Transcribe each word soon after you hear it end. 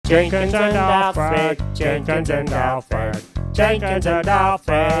Jenkins and Alfred, Jenkins and Alfred, Jenkins and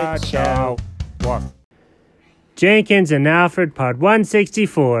Alfred Show. What? Jenkins and Alfred, part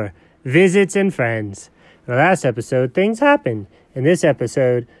 164, Visits and Friends. In the last episode, things happened. In this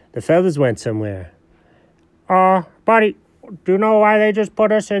episode, the fellas went somewhere. Buddy, do you know why they just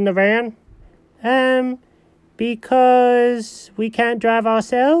put us in the van? Because we can't drive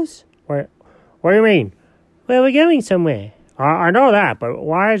ourselves? What do you mean? Well, we're going somewhere. I know that, but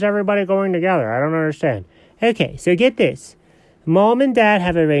why is everybody going together? I don't understand. Okay, so get this. Mom and Dad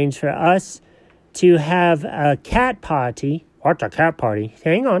have arranged for us to have a cat party. What's a cat party?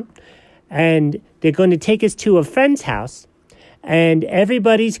 Hang on. And they're going to take us to a friend's house, and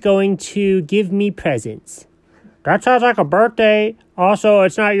everybody's going to give me presents. That sounds like a birthday. Also,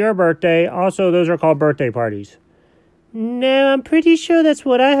 it's not your birthday. Also, those are called birthday parties. No, I'm pretty sure that's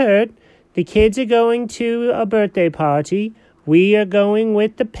what I heard. The kids are going to a birthday party. We are going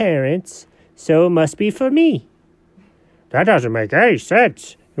with the parents, so it must be for me. That doesn't make any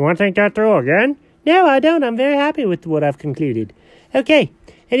sense. You want to think that through again? No, I don't. I'm very happy with what I've concluded. Okay,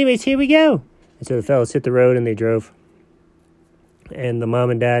 anyways, here we go. And so the fellas hit the road and they drove. And the mom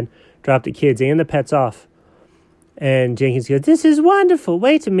and dad dropped the kids and the pets off. And Jenkins goes, "This is wonderful.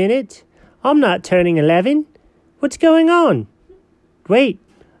 Wait a minute. I'm not turning 11. What's going on? Wait,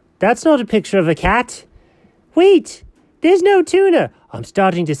 that's not a picture of a cat. Wait, there's no tuna. I'm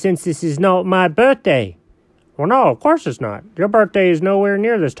starting to sense this is not my birthday." Well, no, of course it's not. Your birthday is nowhere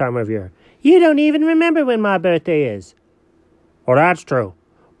near this time of year. You don't even remember when my birthday is. Well, that's true.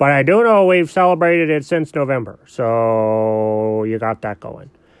 But I do know we've celebrated it since November. So you got that going.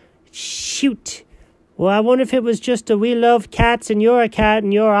 Shoot. Well, I wonder if it was just a we love cats and you're a cat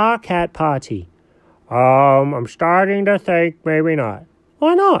and you're our cat party. I'm starting to think maybe not.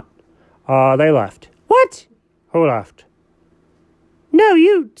 Why not? They left. What? Who left? No,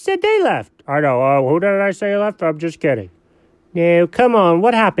 you said they left. I know. Who did I say left? I'm just kidding. No, come on.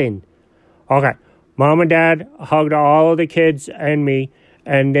 What happened? Okay. Mom and Dad hugged all of the kids and me.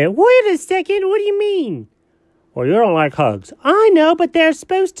 And wait a second. What do you mean? Well, you don't like hugs. I know, but they're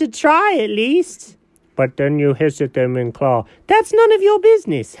supposed to try at least. But then you hiss at them and claw. That's none of your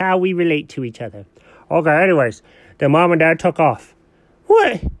business, how we relate to each other. Okay, anyways. Then Mom and Dad took off.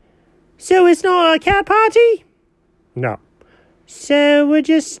 What? So it's not a cat party? No. So we're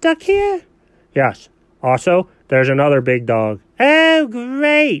just stuck here? Yes. Also, there's another big dog. Oh,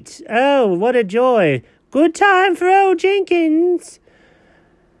 great. Oh, what a joy. Good time for old Jenkins.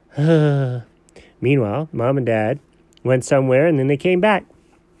 Meanwhile, Mom and Dad went somewhere and then they came back.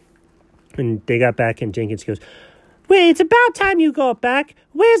 And they got back and Jenkins goes, "Wait, it's about time you got back.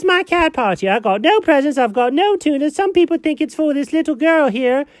 Where's my cat party? I got no presents. I've got no tuna. Some people think it's for this little girl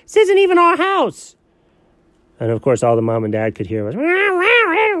here. This isn't even our house." And, of course, all the mom and dad could hear was, "Wow,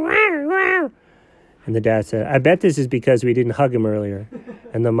 wow, wow, wow." And the dad said, "I bet this is because we didn't hug him earlier."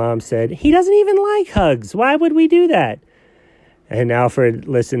 And the mom said, "He doesn't even like hugs. Why would we do that?" And Alfred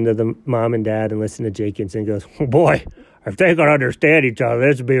listened to the mom and dad and listened to Jenkins and goes, "Oh, boy, if they could understand each other,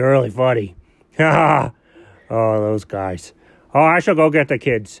 this would be really funny." Ha Oh, those guys. Oh, I shall go get the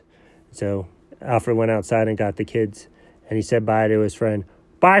kids. So Alfred went outside and got the kids. And he said bye to his friend.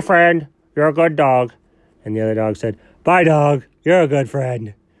 "Bye, friend. You're a good dog." And the other dog said, "Bye, dog. You're a good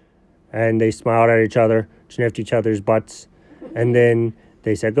friend." And they smiled at each other, sniffed each other's butts. And then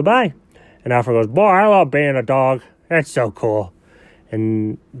they said goodbye. And Alfred goes, "Boy, I love being a dog. That's so cool."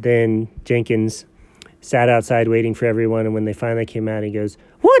 And then Jenkins sat outside waiting for everyone. And when they finally came out, he goes,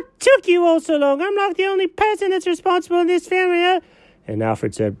 "What took you all so long? I'm not the only person that's responsible in this family." Huh? And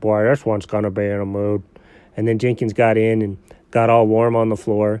Alfred said, "Boy, this one's going to be in a mood." And then Jenkins got in and got all warm on the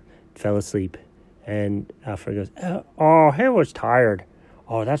floor, fell asleep. And Alfred goes, "Oh, he was tired."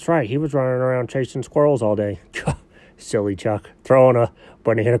 "Oh, that's right. He was running around chasing squirrels all day." Silly Chuck, throwing a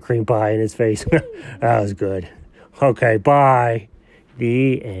banana cream pie in his face. That was good. Okay, bye.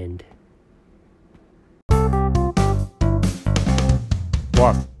 The end.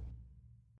 What?